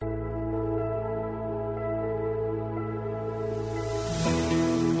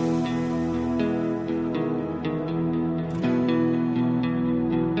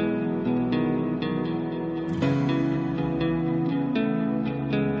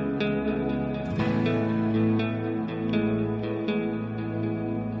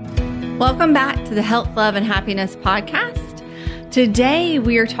Welcome back to the Health, Love, and Happiness podcast. Today,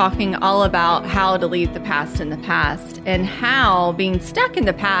 we are talking all about how to leave the past in the past and how being stuck in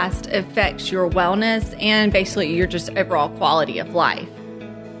the past affects your wellness and basically your just overall quality of life.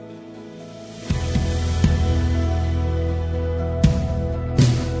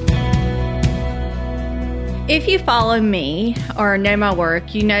 If you follow me or know my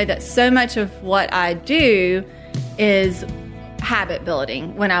work, you know that so much of what I do is habit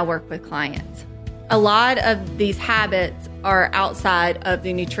building when I work with clients. A lot of these habits are outside of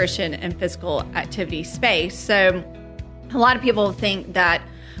the nutrition and physical activity space. So a lot of people think that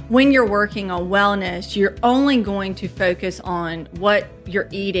when you're working on wellness, you're only going to focus on what you're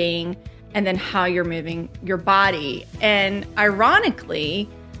eating and then how you're moving your body. And ironically,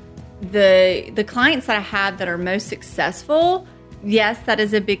 the clients that I have that are most successful, yes, that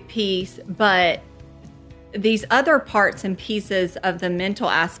is a big piece, but these other parts and pieces of the mental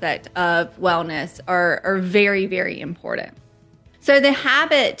aspect of wellness are very, very important. So the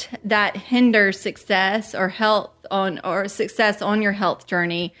habit that hinders success or success on your health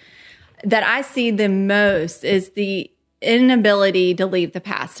journey that I see the most is the inability to leave the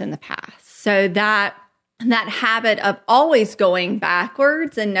past in the past. So that habit of always going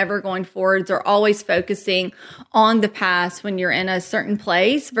backwards and never going forwards, or always focusing on the past when you're in a certain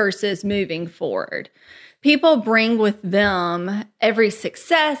place versus moving forward. People bring with them every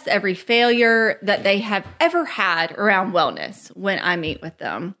success, every failure that they have ever had around wellness when I meet with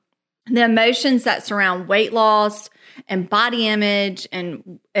them. The emotions that surround weight loss and body image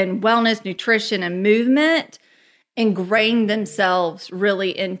and wellness, nutrition, and movement ingrain themselves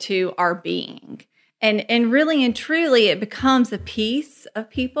really into our being. And really and truly, it becomes a piece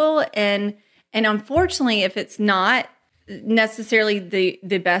of people. And unfortunately, if it's not necessarily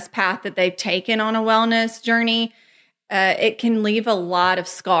the best path that they've taken on a wellness journey, it can leave a lot of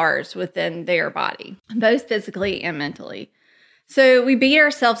scars within their body, both physically and mentally. So we beat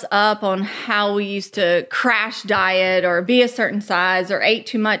ourselves up on how we used to crash diet or be a certain size or ate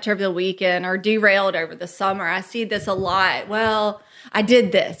too much over the weekend or derailed over the summer. I see this a lot. Well, I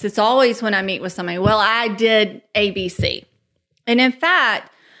did this. It's always when I meet with somebody, well, I did ABC. And in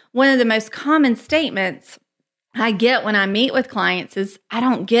fact, one of the most common statements I get when I meet with clients is, I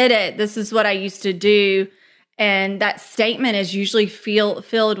don't get it. This is what I used to do. And that statement is usually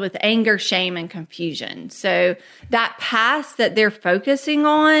filled with anger, shame, and confusion. So that past that they're focusing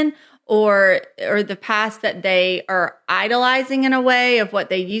on, or the past that they are idolizing in a way of what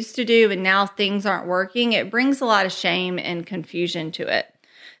they used to do and now things aren't working, it brings a lot of shame and confusion to it.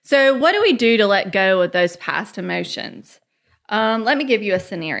 So what do we do to let go of those past emotions? Let me give you a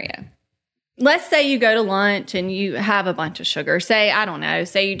scenario. Let's say you go to lunch and you have a bunch of sugar. Say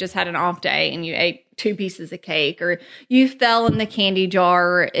you just had an off day and you ate 2 pieces of cake, or you fell in the candy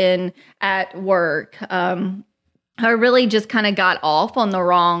jar at work, or really just kind of got off on the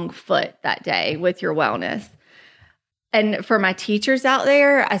wrong foot that day with your wellness. And for my teachers out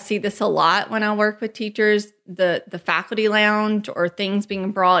there, I see this a lot when I work with teachers, the faculty lounge or things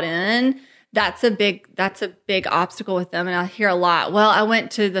being brought in. That's a big obstacle with them. And I hear a lot, well, I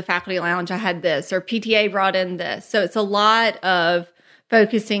went to the faculty lounge, I had this, or PTA brought in this. So it's a lot of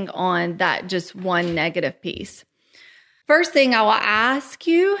focusing on that just one negative piece. First thing I will ask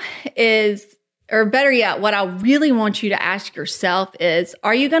you is, or better yet, what I really want you to ask yourself is,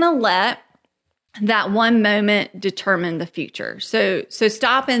 are you going to let that one moment determine the future? So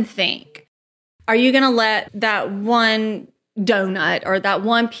stop and think. Are you going to let that one donut or that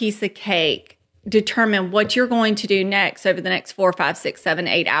one piece of cake determine what you're going to do next over the next 4, 5, 6, 7,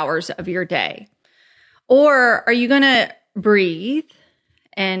 8 hours of your day? Or are you going to breathe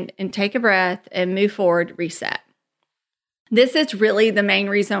and take a breath and move forward, reset? This is really the main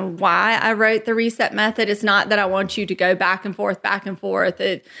reason why I wrote the reset method. It's not that I want you to go back and forth.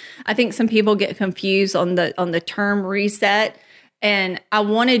 I think some people get confused on the term reset. And I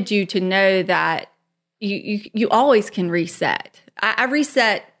wanted you to know that you always can reset. I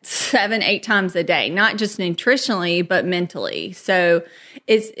reset 7, 8 times a day, not just nutritionally, but mentally. So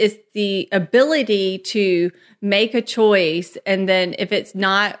it's the ability to make a choice. And then if it's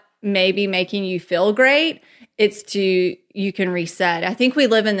not maybe making you feel great, you can reset. I think we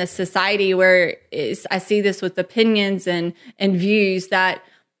live in this society where I see this with opinions and views that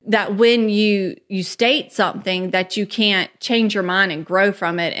when you state something that you can't change your mind and grow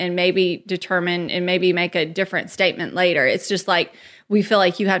from it and maybe determine and maybe make a different statement later. It's just like we feel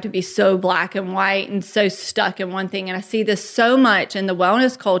like you have to be so black and white and so stuck in one thing. And I see this so much in the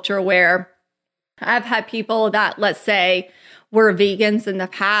wellness culture where I've had people that, let's say, were vegans in the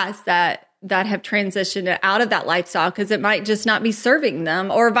past that that have transitioned out of that lifestyle because it might just not be serving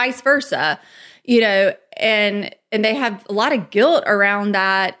them, or vice versa, and they have a lot of guilt around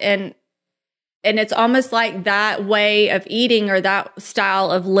that. And it's almost like that way of eating or that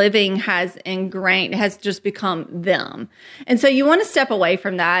style of living has just become them. And so you want to step away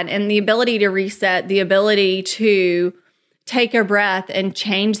from that, and the ability to reset, the ability to take a breath and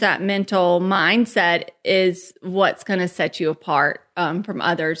change that mental mindset is what's going to set you apart from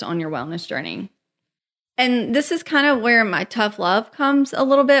others on your wellness journey. And this is kind of where my tough love comes a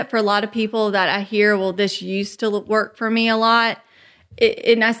little bit for a lot of people that I hear, well, this used to work for me a lot.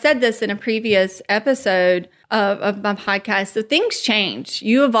 And I said this in a previous episode of my podcast. So things change,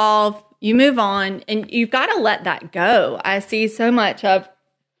 you evolve, you move on, and you've got to let that go. I see so much of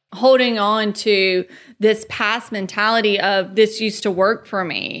holding on to this past mentality of this used to work for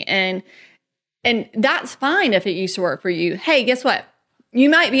me. And that's fine if it used to work for you. Hey, guess what? You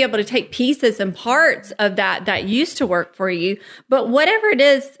might be able to take pieces and parts of that used to work for you, but whatever it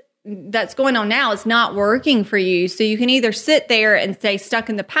is that's going on now is not working for you. So you can either sit there and stay stuck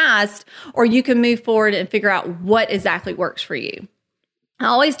in the past, or you can move forward and figure out what exactly works for you. I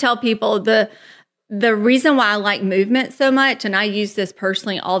always tell people the reason why I like movement so much, and I use this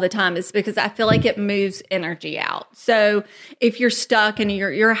personally all the time, is because I feel like it moves energy out. So if you're stuck and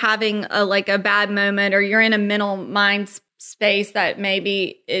you're having a bad moment, or you're in a mental mind space that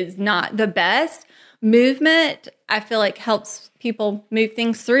maybe is not the best, movement, I feel like, helps people move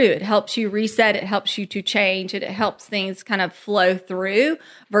things through. It helps you reset. It helps you to change. It helps things kind of flow through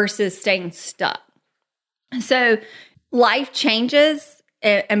versus staying stuck. So life changes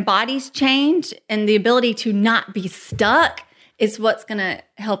and bodies change, and the ability to not be stuck is what's going to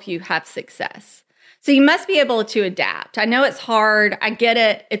help you have success. So you must be able to adapt. I know it's hard. I get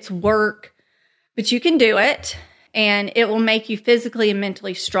it. It's work, but you can do it. And it will make you physically and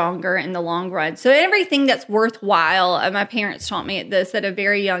mentally stronger in the long run. So everything that's worthwhile, my parents taught me this at a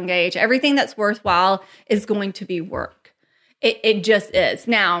very young age, everything that's worthwhile is going to be work. It just is.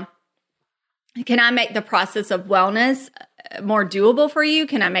 Now, can I make the process of wellness more doable for you?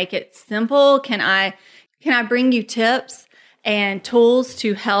 Can I make it simple? Can I bring you tips and tools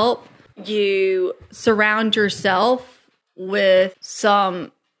to help you surround yourself with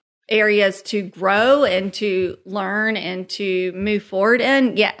some areas to grow and to learn and to move forward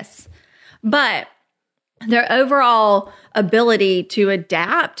in? Yes. But their overall ability to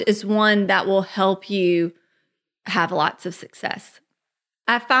adapt is one that will help you have lots of success.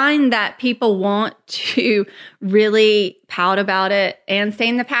 I find that people want to really pout about it and stay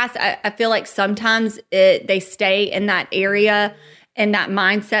in the past. I feel like sometimes they stay in that area and that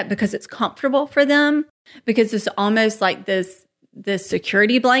mindset because it's comfortable for them, because it's almost like this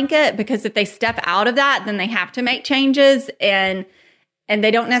security blanket, because if they step out of that, then they have to make changes, and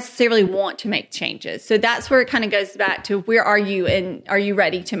they don't necessarily want to make changes. So that's where it kind of goes back to, where are you, and are you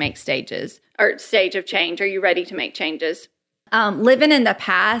ready to make stage of change? Are you ready to make changes? Living in the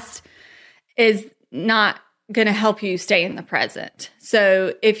past is not going to help you stay in the present.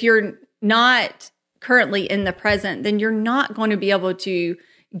 So if you're not currently in the present, then you're not going to be able to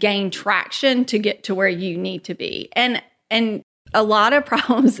gain traction to get to where you need to be. And a lot of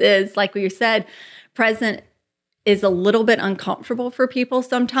problems is, like we said, present is a little bit uncomfortable for people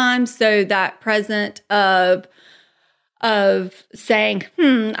sometimes. So that present of saying,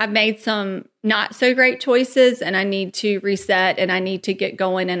 I've made some not so great choices and I need to reset and I need to get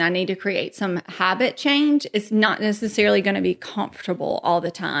going and I need to create some habit change, is not necessarily going to be comfortable all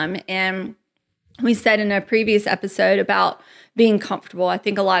the time. And we said in a previous episode about being comfortable. I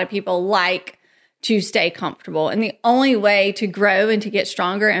think a lot of people like to stay comfortable. And the only way to grow and to get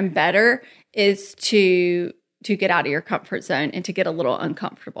stronger and better is to get out of your comfort zone and to get a little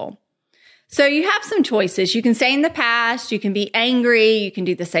uncomfortable. So you have some choices. You can stay in the past, you can be angry, you can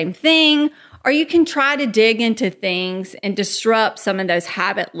do the same thing, or you can try to dig into things and disrupt some of those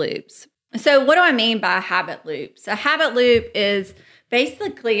habit loops. So what do I mean by habit loops? A habit loop is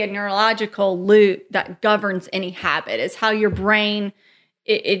basically a neurological loop that governs any habit. It's how your brain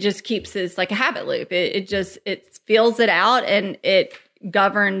it just keeps this like a habit loop. It fills it out and it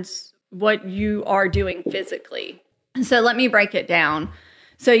governs what you are doing physically. So let me break it down.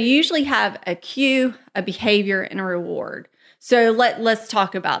 So you usually have a cue, a behavior, and a reward. So let's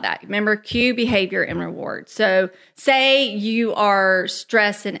talk about that. Remember, cue, behavior, and reward. So say you are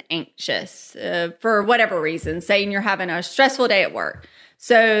stressed and anxious for whatever reason, saying you're having a stressful day at work.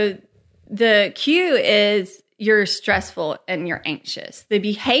 So the cue is you're stressful and you're anxious. The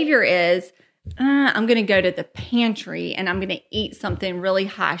behavior is, I'm going to go to the pantry and I'm going to eat something really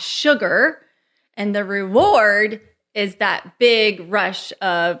high sugar. And the reward is that big rush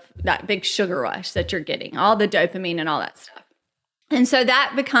of that big sugar rush that you're getting, all the dopamine and all that stuff. And so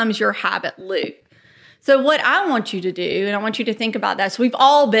that becomes your habit loop. So what I want you to do, and I want you to think about that. So we've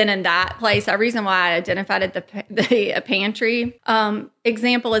all been in that place. The reason why I identified the pantry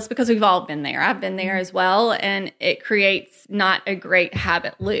example is because we've all been there. I've been there as well, and it creates not a great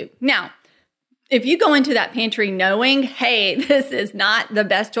habit loop. Now, if you go into that pantry knowing, hey, this is not the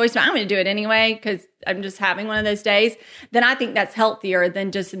best choice, but I'm going to do it anyway because I'm just having one of those days, then I think that's healthier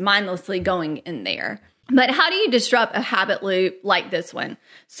than just mindlessly going in there. But how do you disrupt a habit loop like this one?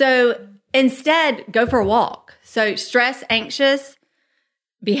 So instead, go for a walk. So stress, anxious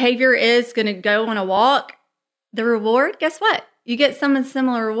behavior is going to go on a walk. The reward, guess what? You get some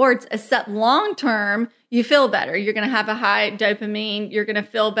similar rewards, except long-term, you feel better. You're going to have a high dopamine. You're going to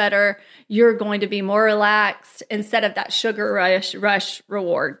feel better. You're going to be more relaxed instead of that sugar rush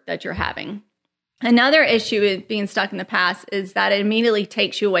reward that you're having. Another issue with being stuck in the past is that it immediately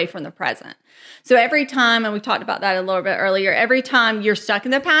takes you away from the present. So every time, and we talked about that a little bit earlier, every time you're stuck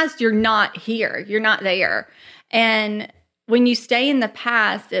in the past, you're not here. You're not there. And when you stay in the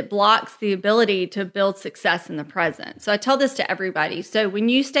past, it blocks the ability to build success in the present. So I tell this to everybody. So when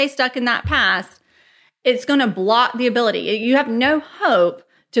you stay stuck in that past, it's going to block the ability. You have no hope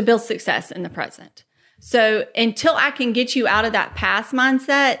to build success in the present. So until I can get you out of that past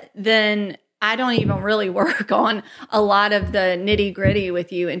mindset, then I don't even really work on a lot of the nitty gritty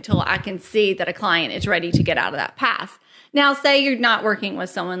with you until I can see that a client is ready to get out of that past. Now, say you're not working with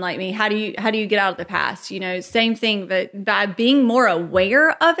someone like me. How do you get out of the past? Same thing, but by being more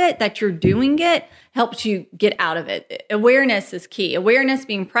aware of it, that you're doing it, helps you get out of it. Awareness is key. Awareness,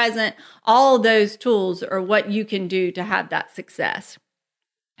 being present, all of those tools are what you can do to have that success.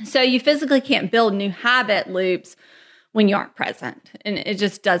 So you physically can't build new habit loops when you aren't present, and it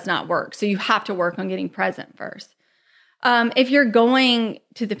just does not work. So you have to work on getting present first. If you're going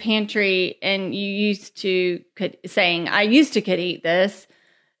to the pantry and you could eat this,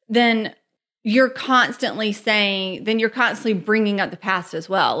 then you're constantly bringing up the past as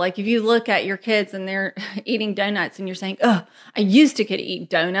well. Like if you look at your kids and they're eating donuts and you're saying, oh, I used to could eat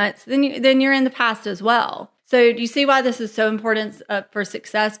donuts, then you're in the past as well. So do you see why this is so important for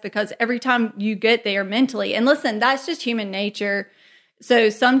success? Because every time you get there mentally, and listen, that's just human nature. So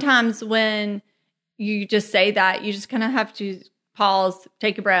sometimes when you just say that, you just kind of have to pause,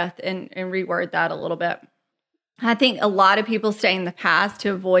 take a breath, and reword that a little bit. I think a lot of people stay in the past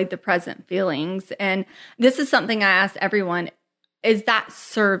to avoid the present feelings. And this is something I ask everyone, is that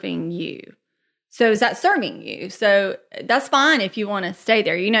serving you? So is that serving you? So that's fine if you want to stay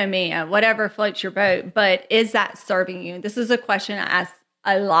there. You know me, whatever floats your boat. But is that serving you? This is a question I ask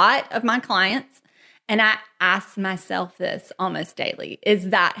a lot of my clients. And I ask myself this almost daily.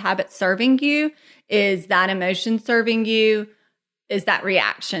 Is that habit serving you? Is that emotion serving you? Is that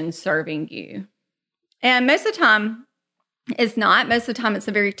reaction serving you? And most of the time, it's not. Most of the time, it's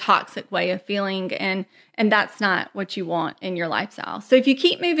a very toxic way of feeling. And that's not what you want in your lifestyle. So if you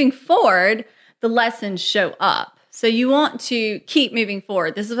keep moving forward, the lessons show up. So you want to keep moving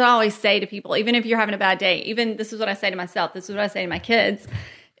forward. This is what I always say to people, even if you're having a bad day. Even this is what I say to myself. This is what I say to my kids.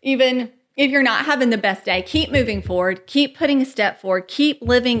 Even if you're not having the best day, keep moving forward. Keep putting a step forward. Keep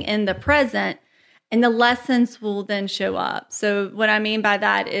living in the present. And the lessons will then show up. So what I mean by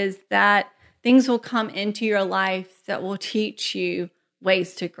that is that things will come into your life that will teach you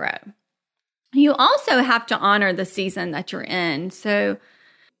ways to grow. You also have to honor the season that you're in. So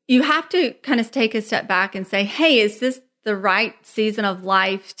you have to kind of take a step back and say, hey, is this the right season of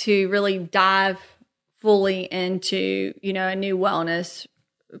life to really dive fully into, a new wellness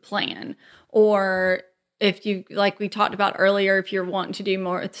plan? Or if you, like we talked about earlier, if you're wanting to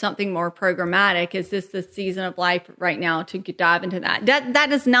do something more programmatic, is this the season of life right now to dive into that? That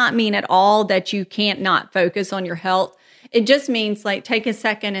does not mean at all that you can't not focus on your health. It just means take a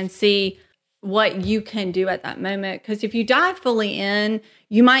second and see what you can do at that moment. Because if you dive fully in,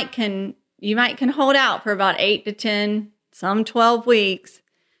 you might can hold out for about 8 to 10, some 12 weeks.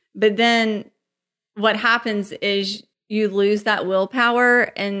 But then what happens is you lose that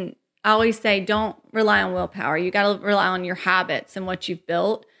willpower. And I always say, don't rely on willpower. You got to rely on your habits and what you've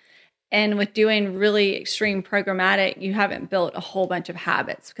built. And with doing really extreme programmatic, you haven't built a whole bunch of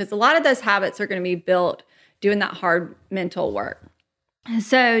habits, because a lot of those habits are going to be built doing that hard mental work.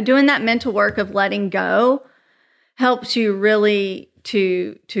 So doing that mental work of letting go helps you really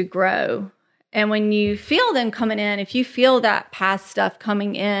to grow. And when you feel them coming in, if you feel that past stuff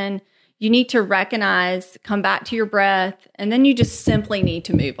coming in, you need to recognize, come back to your breath, and then you just simply need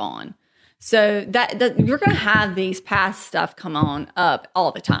to move on. So that you're going to have these past stuff come on up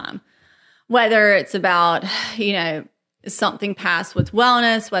all the time. whether it's about, something past with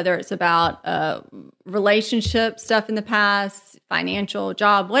wellness, whether it's about relationship stuff in the past, financial,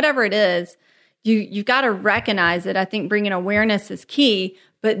 job, whatever it is, you've got to recognize it. I think bringing awareness is key,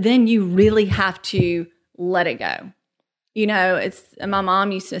 but then you really have to let it go. My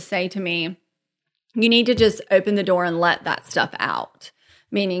mom used to say to me, you need to just open the door and let that stuff out,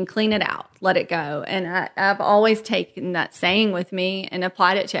 meaning clean it out, let it go. And I've always taken that saying with me and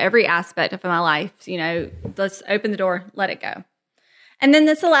applied it to every aspect of my life. Let's open the door, let it go. And then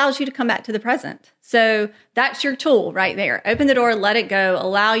this allows you to come back to the present. So that's your tool right there. Open the door, let it go,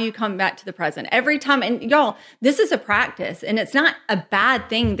 allow you to come back to the present every time. And y'all, this is a practice, and it's not a bad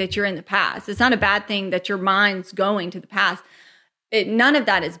thing that you're in the past. It's not a bad thing that your mind's going to the past. None of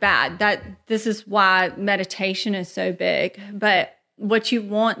that is bad. This is why meditation is so big. But what you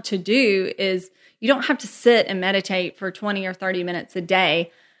want to do is you don't have to sit and meditate for 20 or 30 minutes a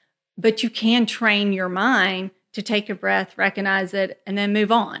day, but you can train your mind to take a breath, recognize it, and then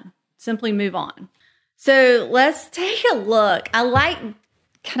move on. Simply move on. So let's take a look. I like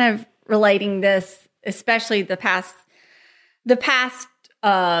kind of relating this, especially the past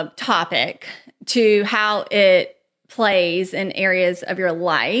topic, to how it plays in areas of your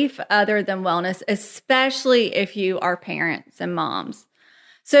life other than wellness, especially if you are parents and moms.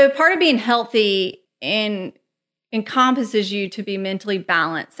 So part of being healthy encompasses you to be mentally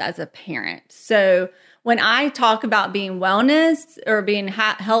balanced as a parent. So when I talk about being wellness or being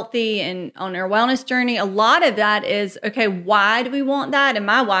healthy and on our wellness journey, a lot of that is, okay, why do we want that? And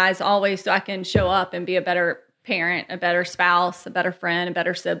my why is always so I can show up and be a better parent, a better spouse, a better friend, a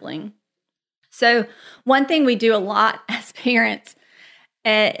better sibling. So one thing we do a lot as parents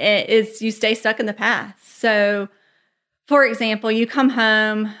is you stay stuck in the past. So for example, you come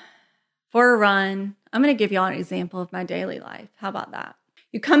home for a run. I'm going to give y'all an example of my daily life. How about that?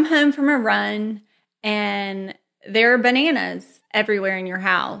 You come home from a run and there are bananas everywhere in your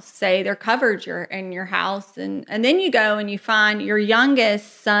house. Say they're covered in your house. And then you go and you find your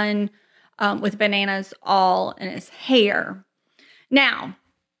youngest son with bananas all in his hair. Now,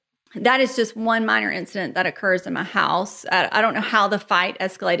 that is just one minor incident that occurs in my house. I don't know how the fight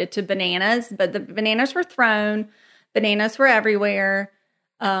escalated to bananas, but the bananas were thrown. Bananas were everywhere.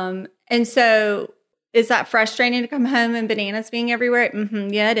 And so is that frustrating to come home and bananas being everywhere?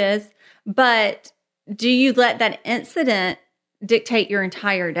 Yeah, it is. But do you let that incident dictate your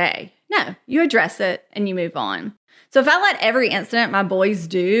entire day? No, you address it and you move on. So if I let every incident my boys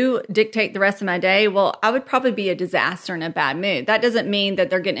do dictate the rest of my day, well, I would probably be a disaster and a bad mood. That doesn't mean that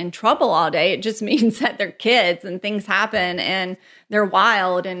they're getting in trouble all day. It just means that they're kids and things happen and they're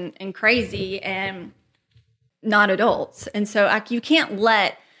wild and crazy and not adults. And so you can't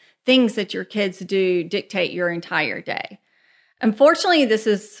let things that your kids do dictate your entire day. Unfortunately, this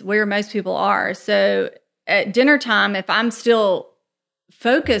is where most people are. So at dinner time, if I'm still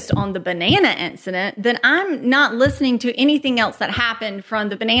focused on the banana incident, then I'm not listening to anything else that happened from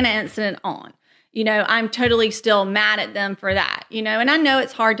the banana incident on. I'm totally still mad at them for that, and I know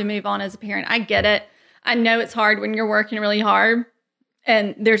it's hard to move on as a parent. I get it. I know it's hard when you're working really hard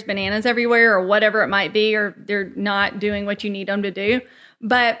and there's bananas everywhere or whatever it might be, or they're not doing what you need them to do.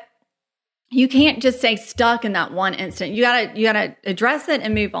 But you can't just stay stuck in that one incident. You gotta address it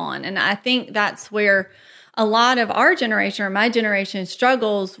and move on. And I think that's where a lot of our generation or my generation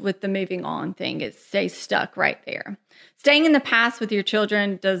struggles with the moving on thing. It stays stuck right there. Staying in the past with your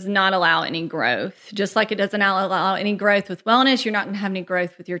children does not allow any growth. Just like it doesn't allow any growth with wellness, you're not going to have any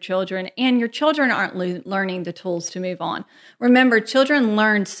growth with your children. And your children aren't learning the tools to move on. Remember, children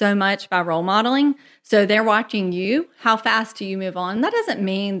learn so much by role modeling. So they're watching you. How fast do you move on? That doesn't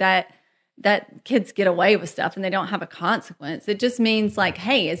mean that kids get away with stuff and they don't have a consequence. It just means like,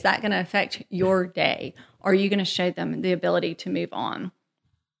 hey, is that going to affect your day? Or are you going to show them the ability to move on?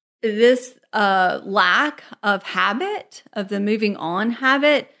 This lack of habit, of the moving on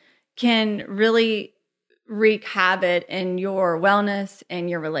habit, can really wreak havoc in your wellness and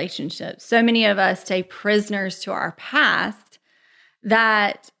your relationships. So many of us stay prisoners to our past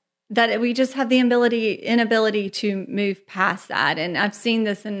that we just have the inability to move past that. And I've seen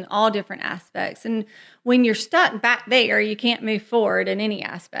this in all different aspects. And when you're stuck back there, you can't move forward in any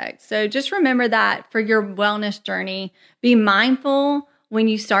aspect. So just remember that for your wellness journey. Be mindful when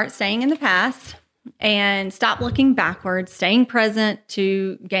you start staying in the past and stop looking backwards, staying present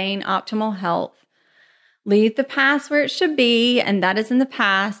to gain optimal health. Leave the past where it should be, and that is in the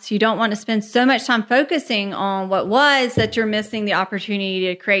past. You don't want to spend so much time focusing on what was that you're missing the opportunity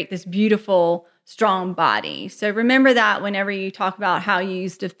to create this beautiful, strong body. So remember that whenever you talk about how you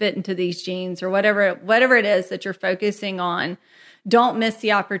used to fit into these jeans or whatever it is that you're focusing on, don't miss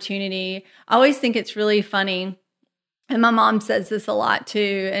the opportunity. I always think it's really funny. And my mom says this a lot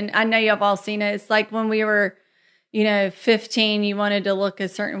too. And I know you've all seen it. It's like when we were, 15, you wanted to look a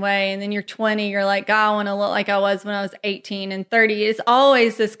certain way. And then you're 20, you're like, God, I want to look like I was when I was 18 and 30. It's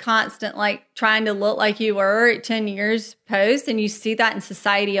always this constant, like trying to look like you were at 10 years post. And you see that in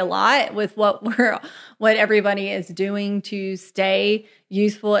society a lot with what everybody is doing to stay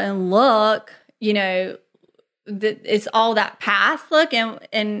youthful and look, it's all that past look.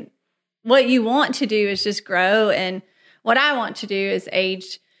 And what you want to do is just grow. And what I want to do is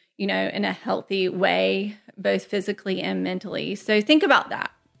age, in a healthy way, both physically and mentally. So think about that.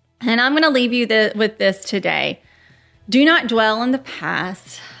 And I'm going to leave you with this today. Do not dwell on the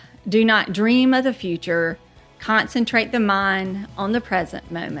past. Do not dream of the future. Concentrate the mind on the present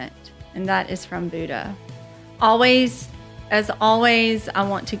moment. And that is from Buddha. As always, I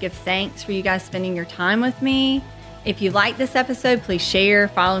want to give thanks for you guys spending your time with me. If you like this episode, please share.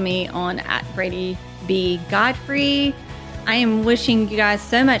 Follow me on @BradyBGodfrey. I am wishing you guys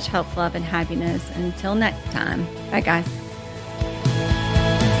so much health, love, and happiness. Until next time. Bye, guys.